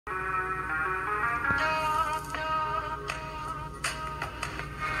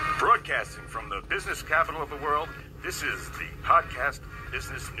Broadcasting from the business capital of the world, this is the Podcast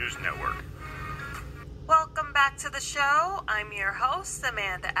Business News Network. Welcome back to the show. I'm your host,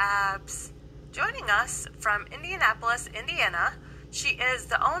 Amanda Abbs. Joining us from Indianapolis, Indiana, she is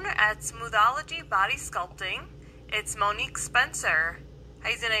the owner at Smoothology Body Sculpting. It's Monique Spencer. How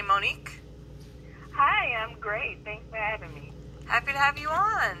you doing, Monique? Hi, I'm great. Thanks for having me. Happy to have you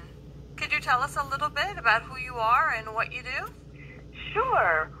on. Could you tell us a little bit about who you are and what you do?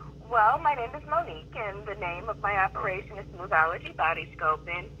 Sure. Well, my name is Monique, and the name of my operation is Smoothology Body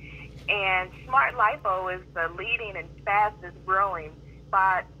Sculpting. And Smart Lipo is the leading and fastest growing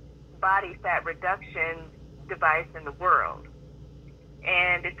body fat reduction device in the world.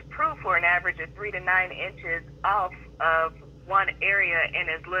 And it's approved for an average of 3 to 9 inches off of one area in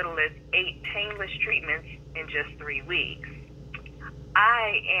as little as 8 painless treatments in just 3 weeks.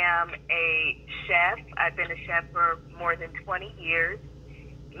 I am a chef. I've been a chef for more than 20 years.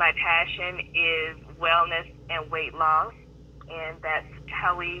 My passion is wellness and weight loss, and that's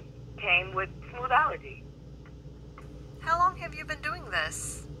how we came with Smoothology. How long have you been doing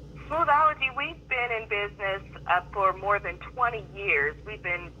this? Smoothology, we've been in business for more than 20 years.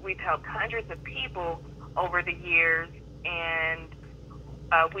 We've helped hundreds of people over the years, and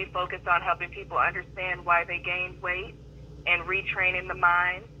we focus on helping people understand why they gained weight and retraining the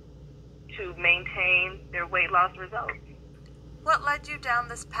mind to maintain their weight loss results. What led you down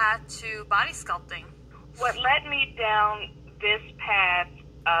this path to body sculpting? What led me down this path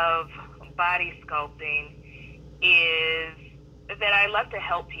of body sculpting is that I love to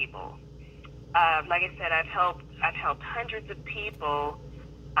help people. Like I said, I've helped hundreds of people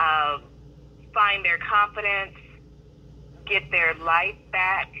find their confidence, get their life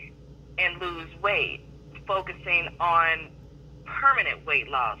back, and lose weight, focusing on permanent weight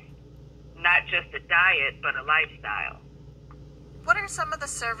loss, not just a diet, but a lifestyle. What are some of the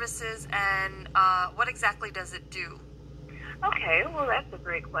services, and what exactly does it do? Okay, well, that's a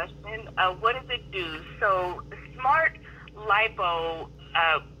great question. What does it do? So, Smart Lipo,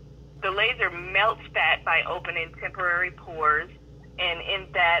 the laser melts fat by opening temporary pores, and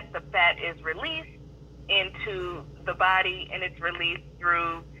in that, the fat is released into the body, and it's released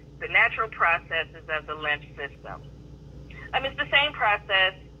through the natural processes of the lymph system. It's the same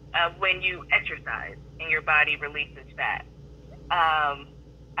process when you exercise and your body releases fat. I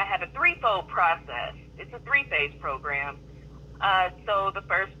have a threefold process. It's a 3-phase program. So the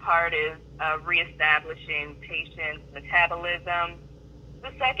first part is reestablishing patient's metabolism.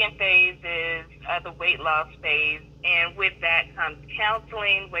 The second phase is the weight loss phase, and with that comes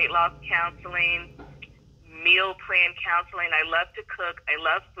counseling, weight loss counseling, meal plan counseling. I love to cook. I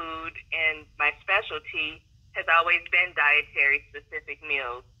love food, and my specialty has always been dietary specific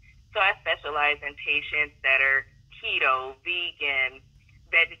meals. So I specialize in patients that are keto, vegan,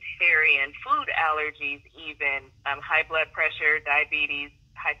 vegetarian, food allergies even, high blood pressure, diabetes,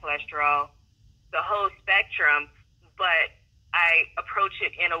 high cholesterol, the whole spectrum, but I approach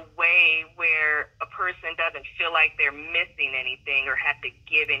it in a way where a person doesn't feel like they're missing anything or have to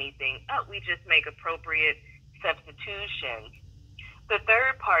give anything up. We just make appropriate substitutions. The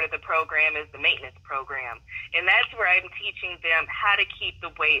third part of the program is the maintenance program, and that's where I'm teaching them how to keep the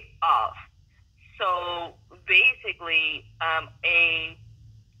weight off. So basically, a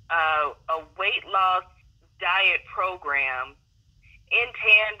weight loss diet program in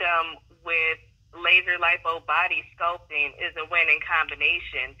tandem with laser lipo body sculpting is a winning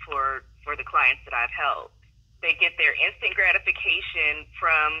combination for the clients that I've helped. They get their instant gratification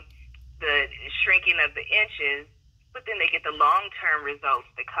from the shrinking of the inches, but then they get the long-term results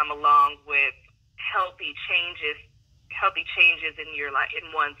that come along with healthy changes in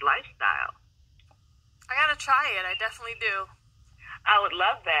one's lifestyle. I gotta try it. I definitely do. I would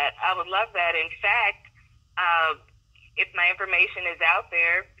love that. In fact, if my information is out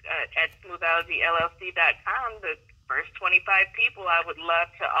there at smoothologyllc.com, the first 25 people, I would love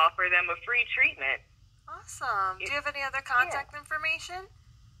to offer them a free treatment. Awesome. Do you have any other contact information?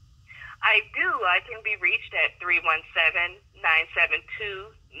 I do. I can be reached at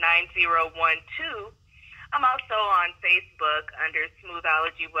 317-972-9012. I'm also on Facebook under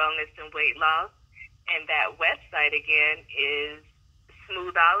Smoothology Wellness and Weight Loss, and that website again is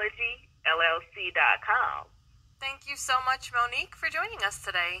smoothologyllc.com. Thank you so much, Monique, for joining us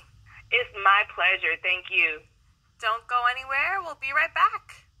today. It's my pleasure. Thank you. Don't go anywhere. We'll be right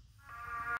back.